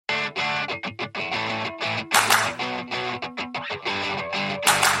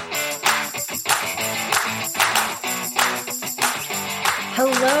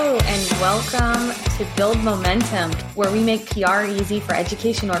Hello, and welcome to Build Momentum, where we make PR easy for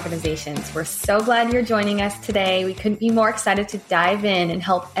education organizations. We're so glad you're joining us today. We couldn't be more excited to dive in and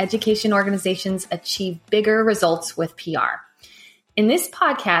help education organizations achieve bigger results with PR. In this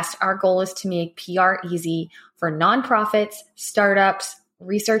podcast, our goal is to make PR easy for nonprofits, startups,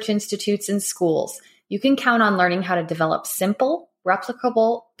 research institutes, and schools. You can count on learning how to develop simple,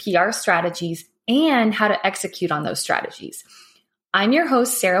 replicable PR strategies and how to execute on those strategies. I'm your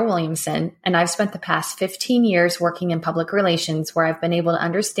host, Sarah Williamson, and I've spent the past 15 years working in public relations where I've been able to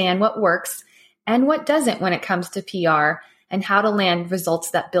understand what works and what doesn't when it comes to PR and how to land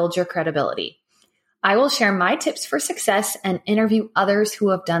results that build your credibility. I will share my tips for success and interview others who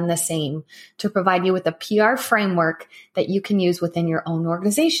have done the same to provide you with a PR framework that you can use within your own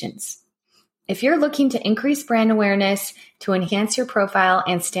organizations. If you're looking to increase brand awareness, to enhance your profile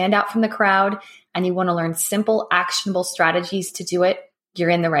and stand out from the crowd, and you want to learn simple, actionable strategies to do it, you're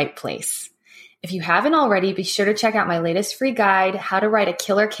in the right place. If you haven't already, be sure to check out my latest free guide, How to Write a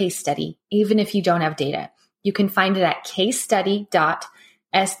Killer Case Study, even if you don't have data. You can find it at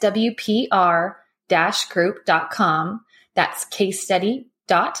casestudy.swpr-group.com. That's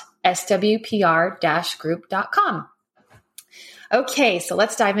casestudy.swpr-group.com. Okay, so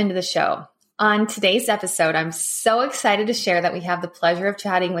let's dive into the show. On today's episode, I'm so excited to share that we have the pleasure of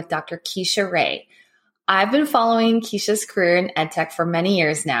chatting with Dr. Keisha Ray. I've been following Keisha's career in EdTech for many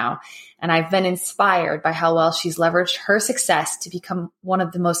years now, and I've been inspired by how well she's leveraged her success to become one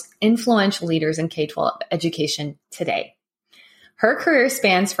of the most influential leaders in K-12 education today. Her career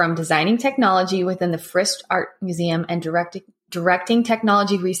spans from designing technology within the Frisch Art Museum and directing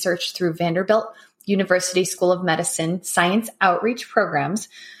technology research through Vanderbilt University School of Medicine science outreach programs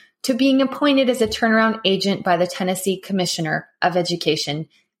to being appointed as a turnaround agent by the Tennessee Commissioner of Education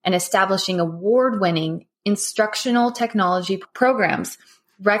and establishing award-winning instructional technology programs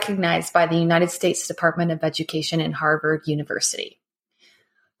recognized by the United States Department of Education and Harvard University.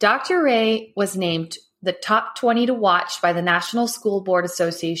 Dr. Ray was named the top 20 to watch by the National School Board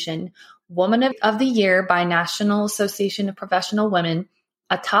Association, Woman of the Year by National Association of Professional Women,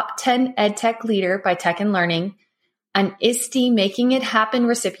 a top 10 EdTech leader by Tech and Learning, an ISTE Making It Happen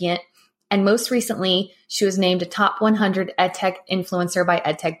recipient, and most recently, she was named a top 100 EdTech influencer by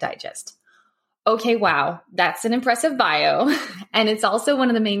EdTech Digest. Okay, wow, that's an impressive bio. And it's also one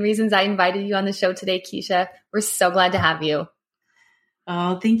of the main reasons I invited you on the show today, Keisha. We're so glad to have you.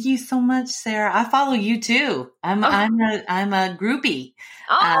 Oh, thank you so much, Sarah. I follow you too. I'm a groupie.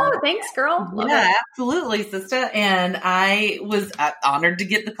 Oh, thanks, girl. Love it. Absolutely, sister. And I was honored to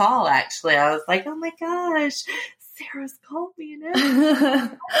get the call. Actually, I was like, oh my gosh, Sarah's called me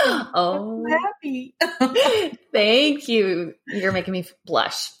now. Oh, I'm happy. Thank you. You're making me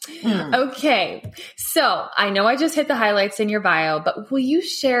blush. Okay. So I know I just hit the highlights in your bio, but will you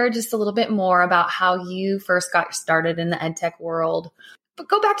share just a little bit more about how you first got started in the EdTech world? But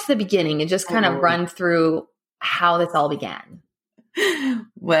go back to the beginning and just kind of run through how this all began.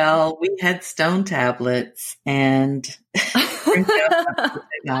 Well, we had stone tablets and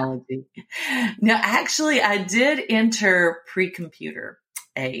technology. Now, actually, I did enter pre-computer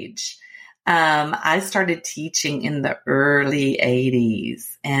age. I started teaching in the early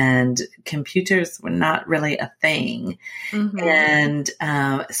 80s, and computers were not really a thing. Mm-hmm. And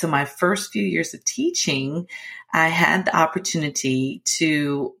so my first few years of teaching, I had the opportunity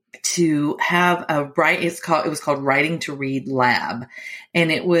to have it was called Writing to Read Lab.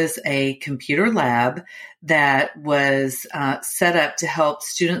 And it was a computer lab that was set up to help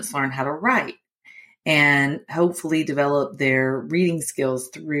students learn how to write and hopefully develop their reading skills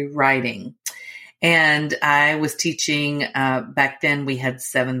through writing. And I was teaching, back then we had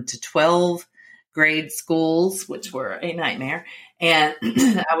 7 to 12 grade schools, which were a nightmare. And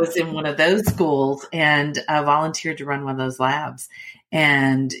I was in one of those schools and I volunteered to run one of those labs.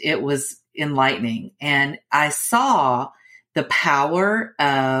 And it was enlightening. And I saw the power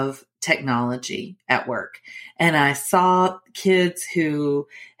of technology at work. And I saw kids who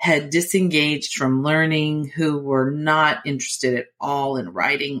had disengaged from learning, who were not interested at all in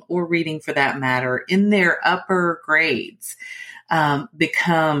writing or reading for that matter in their upper grades,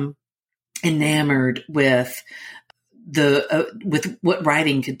 become enamored with with what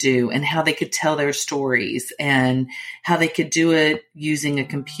writing could do and how they could tell their stories and how they could do it using a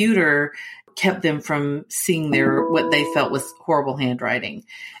computer kept them from seeing what they felt was horrible handwriting.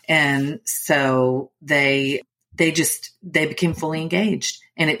 And so they became fully engaged,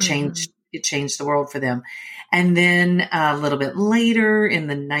 and it changed the world for them. And then a little bit later in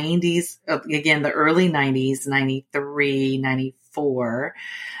the 90s, again, the early 90s, 93, 94,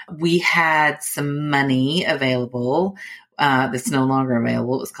 we had some money available that's no longer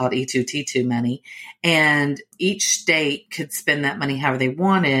available. It was called E2T2 money. And each state could spend that money however they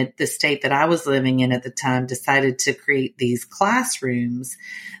wanted. The state that I was living in at the time decided to create these classrooms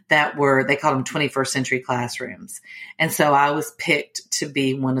that were, they called them 21st century classrooms. And so I was picked to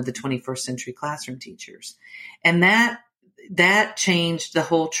be one of the 21st century classroom teachers. And that changed the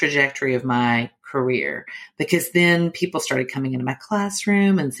whole trajectory of my career, because then people started coming into my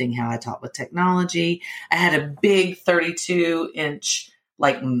classroom and seeing how I taught with technology. I had a big 32-inch,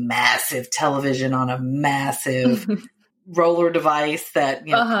 like massive television on a massive roller device that,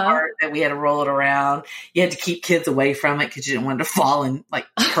 part that we had to roll it around. You had to keep kids away from it because you didn't want to fall and like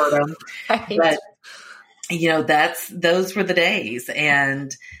hurt them. Right. But those were the days,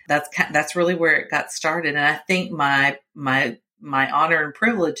 and that's really where it got started. And I think my honor and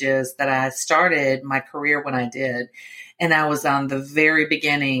privilege is that I started my career when I did, and I was on the very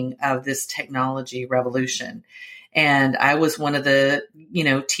beginning of this technology revolution. And I was one of the,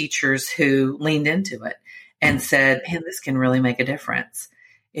 teachers who leaned into it and said, man, this can really make a difference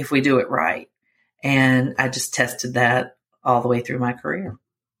if we do it right. And I just tested that all the way through my career.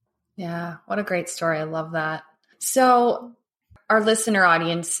 Yeah. What a great story. I love that. So our listener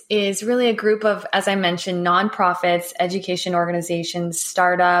audience is really a group of, as I mentioned, nonprofits, education organizations,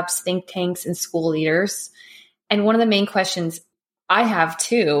 startups, think tanks, and school leaders. And one of the main questions I have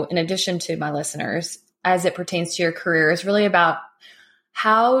too, in addition to my listeners, as it pertains to your career, is really about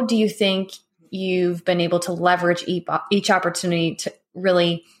how do you think you've been able to leverage each opportunity to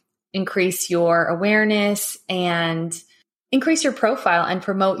really increase your awareness and increase your profile and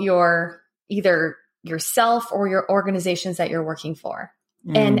promote either yourself or your organizations that you're working for.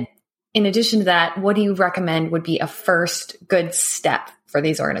 And in addition to that, what do you recommend would be a first good step for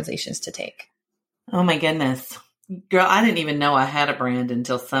these organizations to take? Oh my goodness. Girl, I didn't even know I had a brand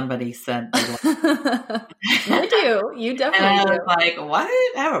until somebody said You do. You definitely and I do. was like, what?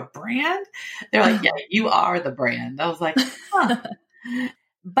 I have a brand? They're like, yeah, you are the brand. I was like, huh.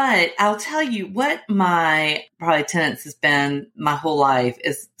 But I'll tell you what my probably tenets has been my whole life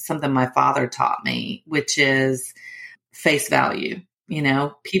is something my father taught me, which is face value.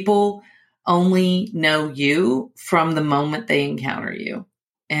 People only know you from the moment they encounter you.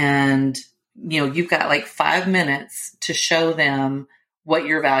 And, you've got like 5 minutes to show them what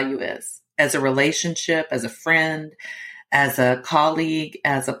your value is as a relationship, as a friend, as a colleague,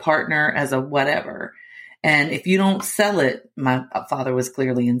 as a partner, as a whatever. And if you don't sell it, my father was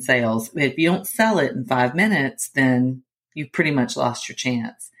clearly in sales. If you don't sell it in 5 minutes, then you've pretty much lost your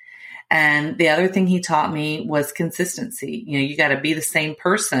chance. And the other thing he taught me was consistency. You got to be the same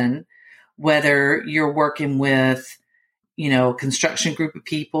person, whether you're working with, a construction group of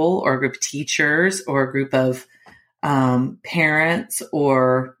people or a group of teachers or a group of parents,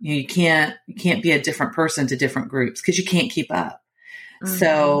 or you can't be a different person to different groups because you can't keep up. Mm-hmm.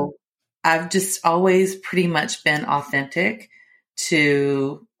 So I've just always pretty much been authentic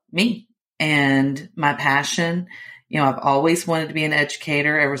to me and my passion. I've always wanted to be an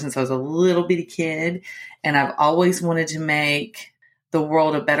educator ever since I was a little bitty kid. And I've always wanted to make the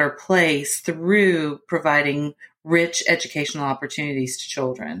world a better place through providing rich educational opportunities to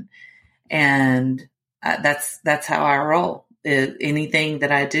children. And that's how I roll. Anything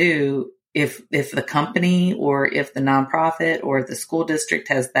that I do, if the company or if the nonprofit or if the school district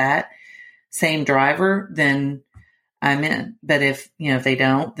has that same driver, then I'm in. But if they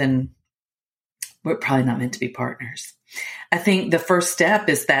don't, then we're probably not meant to be partners. I think the first step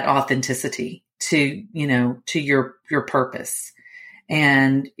is that authenticity to your purpose.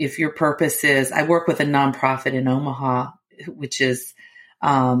 And if your purpose is, I work with a nonprofit in Omaha, which is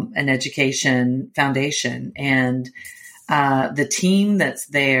an education foundation, and the team that's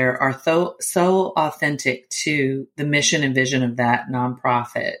there are so authentic to the mission and vision of that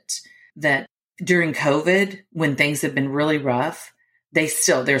nonprofit that during COVID, when things have been really rough, they're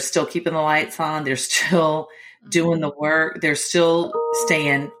still keeping the lights on. They're still doing the work. They're still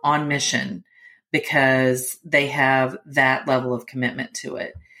staying on mission because they have that level of commitment to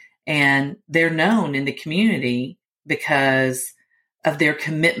it. And they're known in the community because of their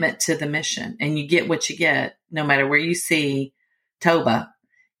commitment to the mission. And you get what you get. No matter where you see Toba,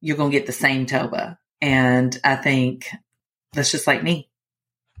 you're going to get the same Toba. And I think that's just like me.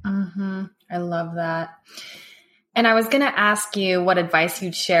 Mm-hmm. I love that. And I was going to ask you what advice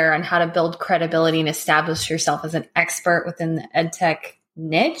you'd share on how to build credibility and establish yourself as an expert within the EdTech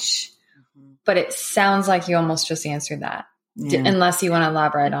niche. Mm-hmm. But it sounds like you almost just answered that, unless you want to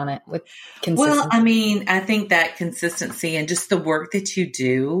elaborate on it with consistency. Well, I mean, I think that consistency and just the work that you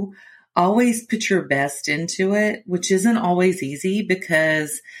do, always put your best into it, which isn't always easy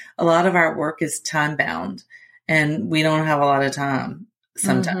because a lot of our work is time bound. and we don't have a lot of time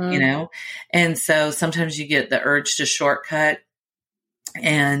sometimes, and so sometimes you get the urge to shortcut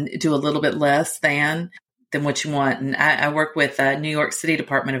and do a little bit less than what you want. And I work with New York City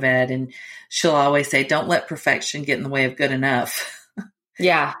Department of Ed, and she'll always say, don't let perfection get in the way of good enough.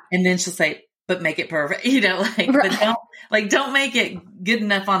 Yeah. And then she'll say, but make it perfect, Right. but don't make it good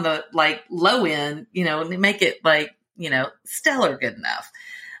enough on the low end, make it stellar good enough.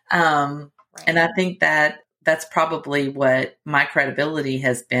 Right. And I think that's probably what my credibility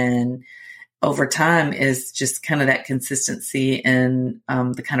has been over time, is just kind of that consistency in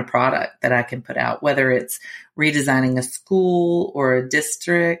the kind of product that I can put out, whether it's redesigning a school or a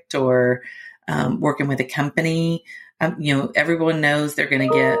district or working with a company. Everyone knows they're going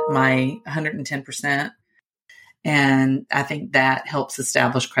to get my 110%. And I think that helps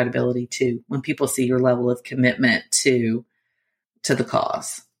establish credibility too, when people see your level of commitment to the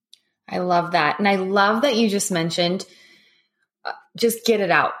cause. I love that. And I love that you just mentioned, just get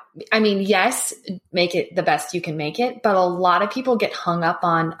it out. I mean, yes, make it the best you can make it. But a lot of people get hung up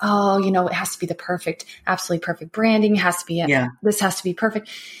on, it has to be the perfect, absolutely perfect branding. It has to be, this has to be perfect.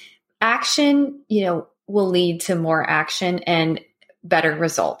 Action, will lead to more action and better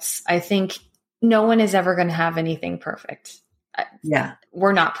results. I think no one is ever going to have anything perfect. Yeah.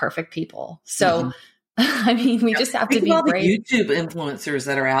 We're not perfect people. So, I mean, we just have to be all brave. The YouTube influencers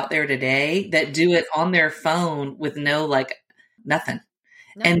that are out there today that do it on their phone with no, nothing.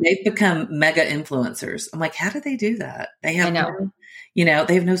 No. And they've become mega influencers. I'm like, how do they do that? They have,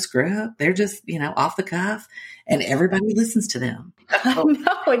 they have no script. They're just, off the cuff, and everybody listens to them.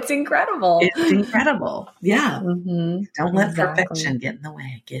 No, it's incredible. It's incredible. Yeah. Mm-hmm. Don't let perfection get in the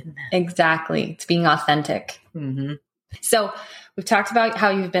way. Exactly. It's being authentic. Mm-hmm. So we've talked about how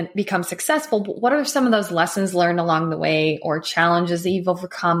you've become successful, but what are some of those lessons learned along the way, or challenges that you've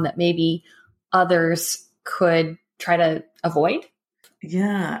overcome that maybe others could try to avoid?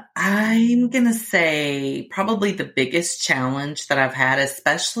 Yeah, I'm going to say probably the biggest challenge that I've had,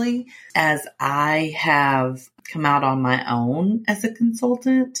 especially as I have come out on my own as a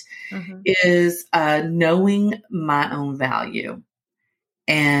consultant, is knowing my own value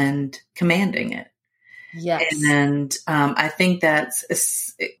and commanding it. Yes. And I think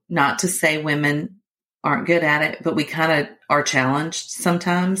that's not to say women aren't good at it, but we kind of are challenged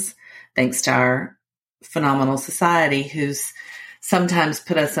sometimes, thanks to our phenomenal society, who's sometimes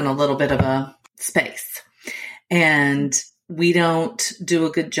put us in a little bit of a space. And we don't do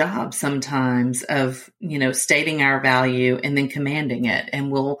a good job sometimes of, stating our value and then commanding it.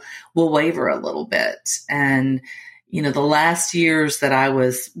 And we'll waver a little bit. And, the last years that I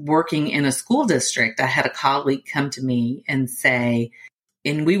was working in a school district, I had a colleague come to me and say,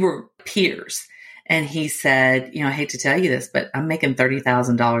 and we were peers. And he said, I hate to tell you this, but I'm making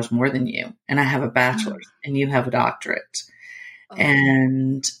 $30,000 more than you. And I have a bachelor's and you have a doctorate.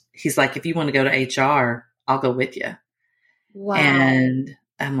 And he's like, if you want to go to HR, I'll go with you. Wow. And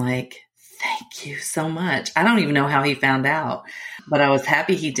I'm like, thank you so much. I don't even know how he found out, but I was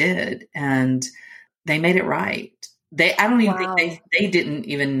happy he did. And they made it right. I don't even think they didn't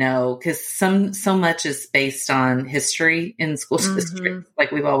even know, because so much is based on history in school districts.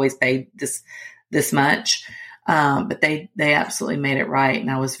 Like, we've always paid this much. But they absolutely made it right. And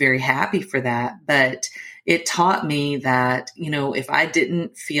I was very happy for that. But it taught me that, if I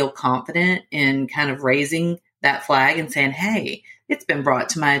didn't feel confident in kind of raising that flag and saying, hey, it's been brought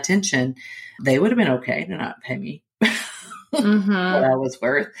to my attention, they would have been okay to not pay me what I was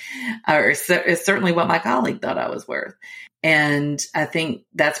worth, or certainly what my colleague thought I was worth. And I think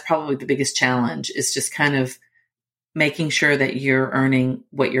that's probably the biggest challenge, is just kind of making sure that you're earning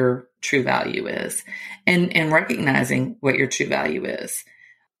what your true value is, and recognizing what your true value is.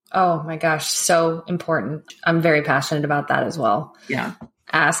 Oh my gosh, so important. I'm very passionate about that as well. Yeah.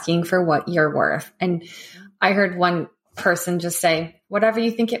 Asking for what you're worth. And I heard one person just say, whatever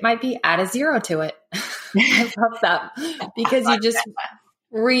you think it might be, add a 0 to it. I love that, because you just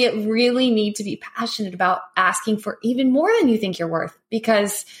really need to be passionate about asking for even more than you think you're worth,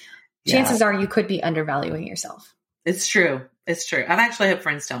 because chances are you could be undervaluing yourself. It's true. It's true. I've actually had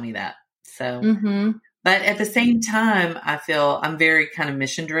friends tell me that. So, but at the same time, I feel I'm very kind of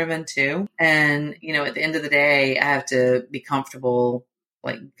mission driven too. And, at the end of the day, I have to be comfortable,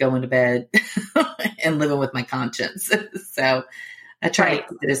 going to bed and living with my conscience. So I try to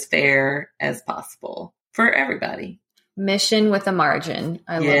keep it as fair as possible for everybody. Mission with a margin.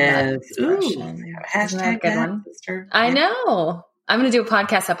 I love that expression. Isn't that a good one? Sister. I know. I'm going to do a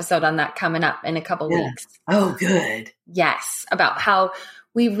podcast episode on that coming up in a couple weeks. Oh, good. Yes. About how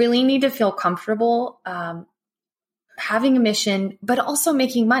we really need to feel comfortable having a mission, but also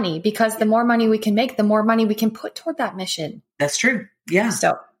making money, because the more money we can make, the more money we can put toward that mission. That's true. Yeah.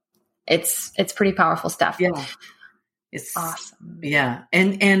 So it's pretty powerful stuff. Yeah. It's awesome. Yeah.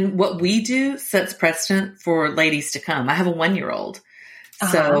 And what we do sets precedent for ladies to come. I have a 1-year-old.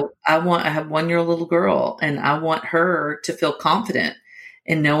 So I have 1-year-old little girl, and I want her to feel confident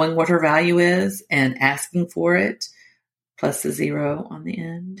in knowing what her value is and asking for it, plus the 0 on the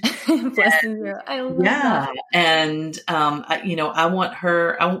end. Plus the 0. I love that. And, I want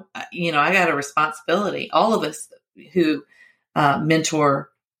her, I got a responsibility. All of us who mentor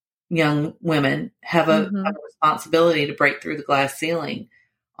young women have a responsibility to break through the glass ceiling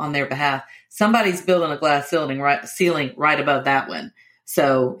on their behalf. Somebody's building a glass ceiling right above that one.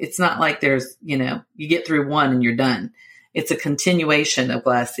 So it's not like there's, you get through one and you're done. It's a continuation of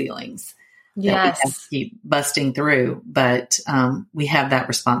glass ceilings. Yes. That we have to keep busting through, but we have that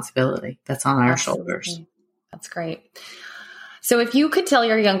responsibility that's on our shoulders. That's great. So if you could tell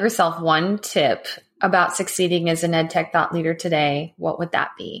your younger self one tip about succeeding as an EdTech thought leader today, what would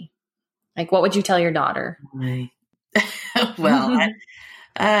that be? Like, what would you tell your daughter? Well,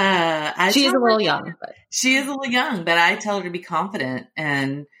 she is a little young. She is a little young, but I tell her to be confident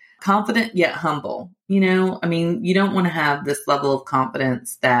yet humble. You don't want to have this level of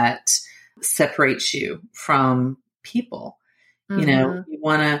confidence that separates you from people. I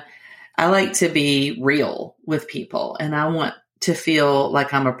like to be real with people, and I want to feel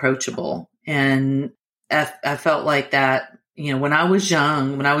like I'm approachable. And I felt like that, when I was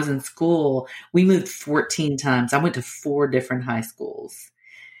young, when I was in school, we moved 14 times. I went to 4 different high schools.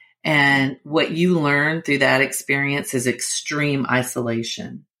 And what you learn through that experience is extreme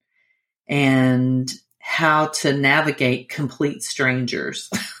isolation and how to navigate complete strangers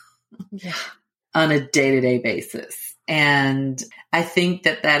on a day-to-day basis. And I think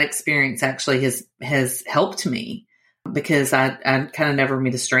that experience actually has helped me, because I kind of never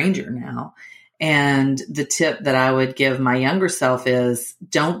meet a stranger now. And the tip that I would give my younger self is,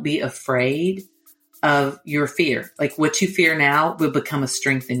 don't be afraid of your fear. Like, what you fear now will become a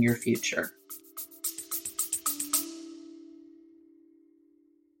strength in your future.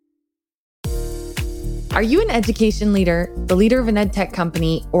 Are you an education leader, the leader of an EdTech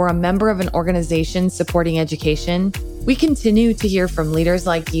company, or a member of an organization supporting education? We continue to hear from leaders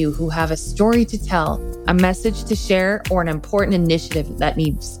like you who have a story to tell, a message to share, or an important initiative that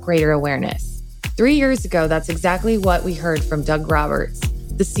needs greater awareness. 3 years ago, that's exactly what we heard from Doug Roberts,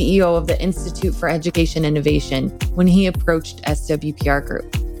 the CEO of the Institute for Education Innovation, when he approached SWPR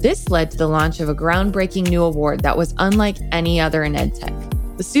Group. This led to the launch of a groundbreaking new award that was unlike any other in EdTech.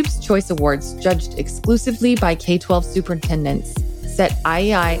 The Soup's Choice Awards, judged exclusively by K-12 superintendents, set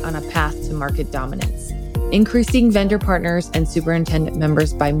IEI on a path to market dominance, increasing vendor partners and superintendent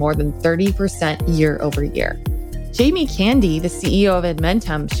members by more than 30% year over year. Jamie Candy, the CEO of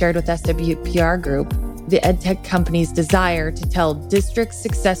Edmentum, shared with SWPR Group the EdTech company's desire to tell district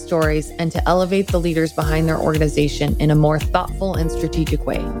success stories and to elevate the leaders behind their organization in a more thoughtful and strategic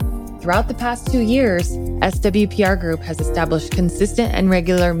way. Throughout the past 2 years, SWPR Group has established consistent and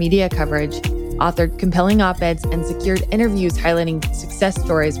regular media coverage, authored compelling op-eds, and secured interviews highlighting success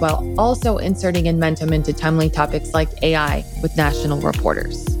stories while also inserting Edmentum into timely topics like AI with national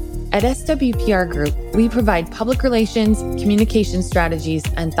reporters. At SWPR Group, we provide public relations, communication strategies,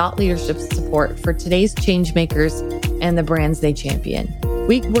 and thought leadership support for today's change makers and the brands they champion.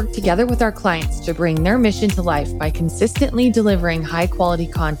 We work together with our clients to bring their mission to life by consistently delivering high-quality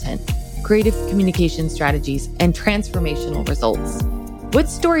content, creative communication strategies, and transformational results. What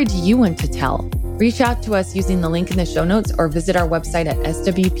story do you want to tell? Reach out to us using the link in the show notes or visit our website at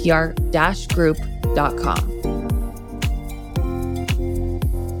swpr-group.com.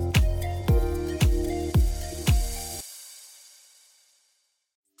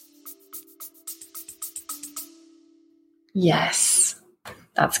 Yes,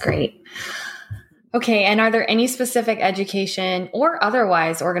 that's great. Okay, and are there any specific education or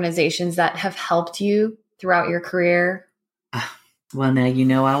otherwise organizations that have helped you throughout your career? Well,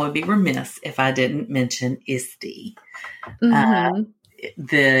 now, I would be remiss if I didn't mention ISTE,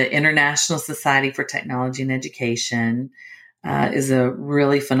 the International Society for Technology and Education. Is a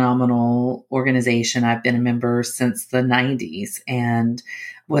really phenomenal organization. I've been a member since the 90s and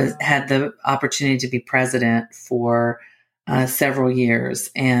had the opportunity to be president for several years,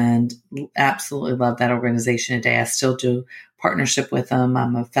 and absolutely love that organization today. I still do partnership with them.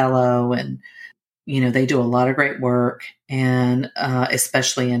 I'm a fellow, and they do a lot of great work, and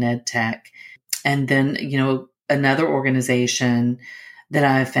especially in ed tech. And then another organization that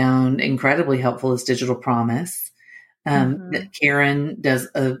I found incredibly helpful is Digital Promise. That Karen does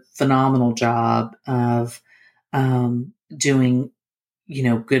a phenomenal job of doing,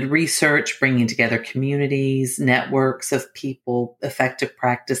 good research, bringing together communities, networks of people, effective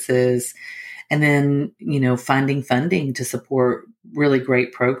practices, and then, finding funding to support really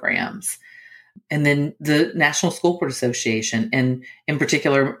great programs. And then the National School Board Association, and in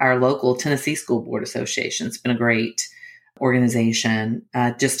particular, our local Tennessee School Board Association, has been a great organization.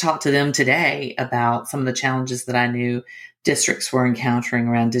 Just talked to them today about some of the challenges that I knew districts were encountering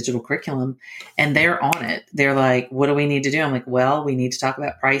around digital curriculum, and they're on it. They're like, what do we need to do? I'm like, well, we need to talk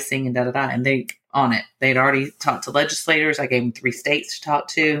about pricing and da-da-da. And they on it. They'd already talked to legislators. I gave them 3 states to talk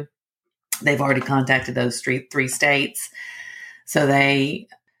to. They've already contacted those three states. So they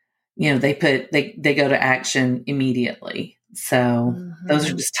go to action immediately. So those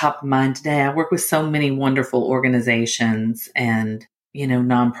are just top of mind today. I work with so many wonderful organizations and,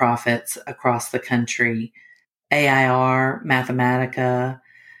 nonprofits across the country. AIR, Mathematica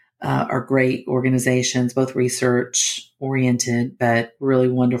are great organizations, both research oriented, but really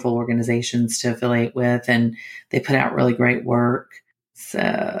wonderful organizations to affiliate with. And they put out really great work.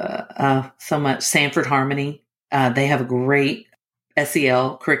 So much. Sanford Harmony, they have a great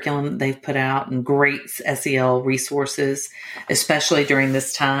SEL curriculum they've put out and great SEL resources, especially during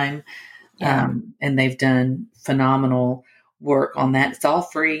this time. Yeah. And they've done phenomenal work on that. It's all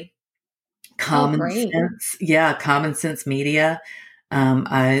free. Common Sense. Yeah. Common Sense Media.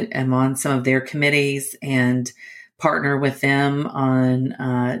 I am on some of their committees and partner with them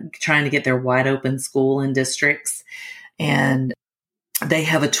on trying to get their wide open school in districts. And they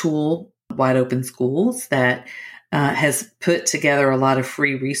have a tool, Wide Open Schools, that has put together a lot of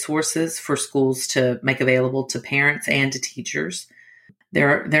free resources for schools to make available to parents and to teachers.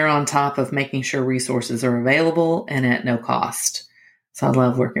 They're on top of making sure resources are available and at no cost. So I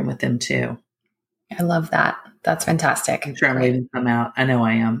love working with them too. I love that. That's fantastic. I'm sure I'm leaving some out. I know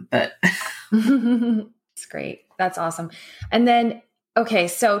I am, but it's great. That's awesome. And then, okay,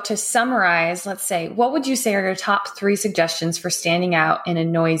 so to summarize, let's say, what would you say are your top 3 suggestions for standing out in a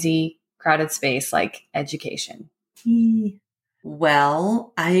noisy, crowded space like education?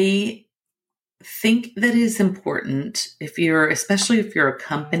 Well, I think that is important especially if you're a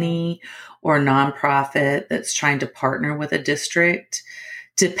company or a nonprofit that's trying to partner with a district,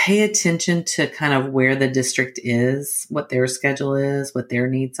 to pay attention to kind of where the district is, what their schedule is, what their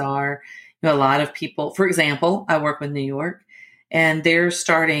needs are. A lot of people, for example, I work with New York, and they're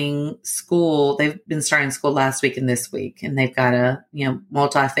starting school. They've been starting school last week and this week, and they've got a,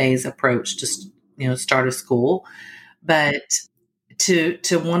 multi-phase approach to, start a school. But to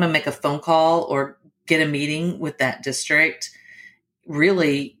want to make a phone call or get a meeting with that district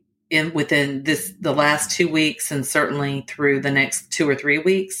really within the last 2 weeks, and certainly through the next 2 or 3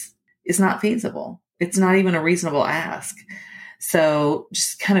 weeks, is not feasible. It's not even a reasonable ask. So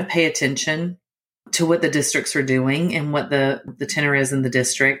just kind of pay attention to what the districts are doing and what the tenor is in the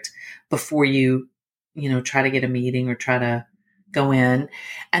district before you try to get a meeting or try to go in.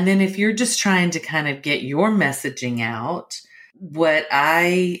 And then if you're just trying to kind of get your messaging out, what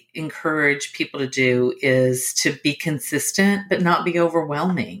I encourage people to do is to be consistent, but not be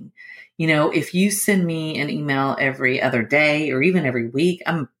overwhelming. If you send me an email every other day or even every week,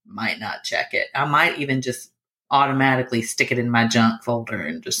 I might not check it. I might even just automatically stick it in my junk folder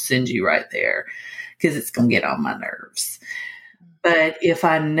and just send you right there because it's going to get on my nerves. But if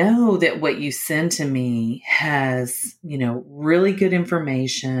I know that what you send to me has, really good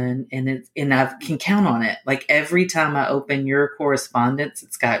information and I can count on it, like every time I open your correspondence,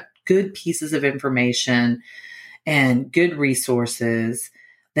 it's got good pieces of information and good resources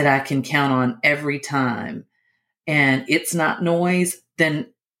that I can count on every time, and it's not noise, then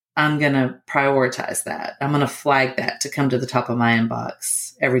I'm going to prioritize that. I'm going to flag that to come to the top of my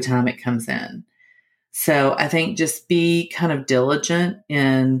inbox every time it comes in. So I think just be kind of diligent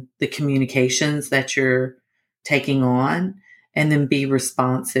in the communications that you're taking on, and then be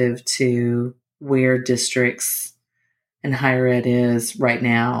responsive to where districts and higher ed is right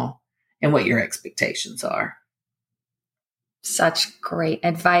now and what your expectations are. Such great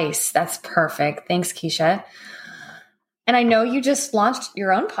advice. That's perfect. Thanks, Keisha. And I know you just launched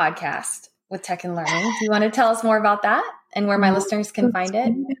your own podcast with Tech and Learning. Do you want to tell us more about that and where my listeners can find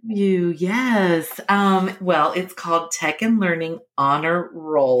it? Yes. Well, it's called Tech and Learning Honor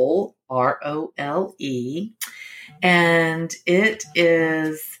Roll, ROLE. And it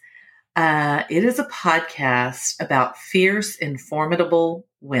is a podcast about fierce and formidable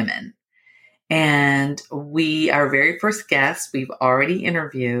women. And our very first guest we've already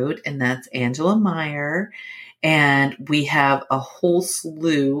interviewed, and that's Angela Meyer. And we have a whole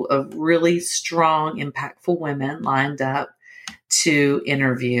slew of really strong, impactful women lined up to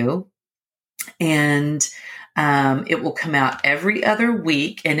interview. And It will come out every other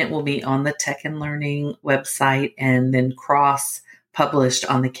week, and it will be on the Tech and Learning website and then cross-published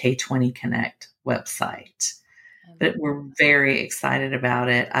on the K20 Connect website. But we're very excited about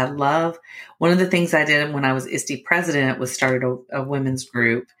it. I love, one of the things I did when I was ISTE president was started a women's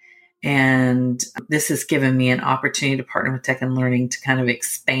group. And this has given me an opportunity to partner with Tech and Learning to kind of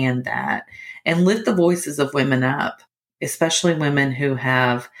expand that and lift the voices of women up, especially women who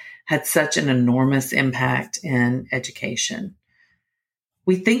have had such an enormous impact in education.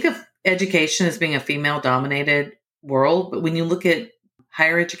 We think of education as being a female-dominated world, but when you look at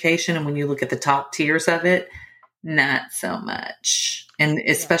higher education and when you look at the top tiers of it, not so much. And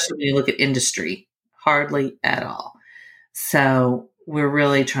especially when you look at industry, hardly at all. So we're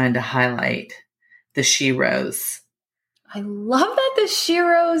really trying to highlight the sheroes. I love that, the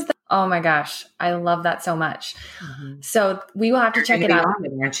sheroes. Oh my gosh, I love that so much. Mm-hmm. So we will have to check it out.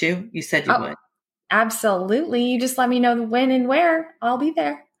 Aren't you? You said you would. Absolutely. You just let me know when and where. I'll be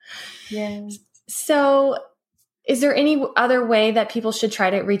there. Yes. So is there any other way that people should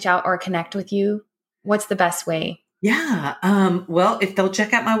try to reach out or connect with you? What's the best way? Yeah. Well, if they'll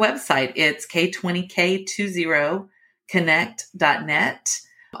check out my website, it's k20k20connect.net.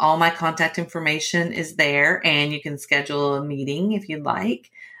 All my contact information is there, and you can schedule a meeting if you'd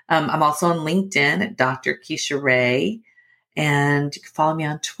like. I'm also on LinkedIn at Dr. Keisha Ray, and you can follow me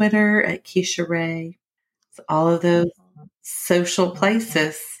on Twitter at Keisha Ray. So all of those social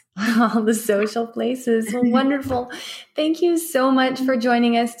places. All the social places. Well, wonderful. Thank you so much for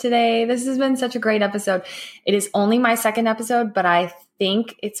joining us today. This has been such a great episode. It is only my second episode, but I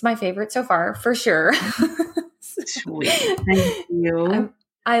think it's my favorite so far, for sure. Sweet. Thank you.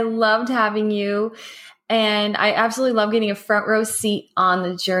 I loved having you. And I absolutely love getting a front row seat on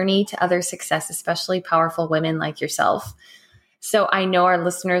the journey to other success, especially powerful women like yourself. So I know our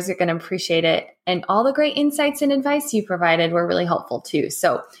listeners are going to appreciate it. And all the great insights and advice you provided were really helpful too.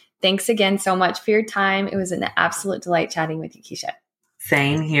 So thanks again so much for your time. It was an absolute delight chatting with you, Keisha.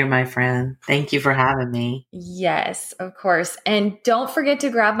 Same here, my friend. Thank you for having me. Yes, of course. And don't forget to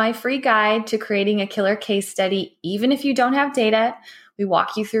grab my free guide to creating a killer case study. Even if you don't have data, we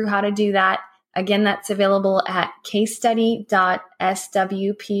walk you through how to do that. Again, that's available at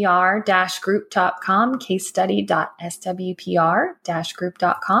casestudy.swpr-group.com,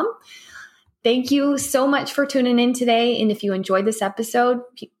 casestudy.swpr-group.com. Thank you so much for tuning in today. And if you enjoyed this episode,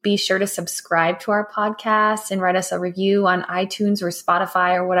 be sure to subscribe to our podcast and write us a review on iTunes or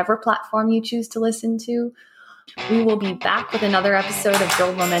Spotify or whatever platform you choose to listen to. We will be back with another episode of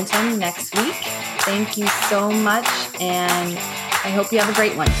Build Momentum next week. Thank you so much, and I hope you have a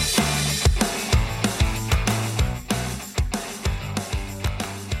great one.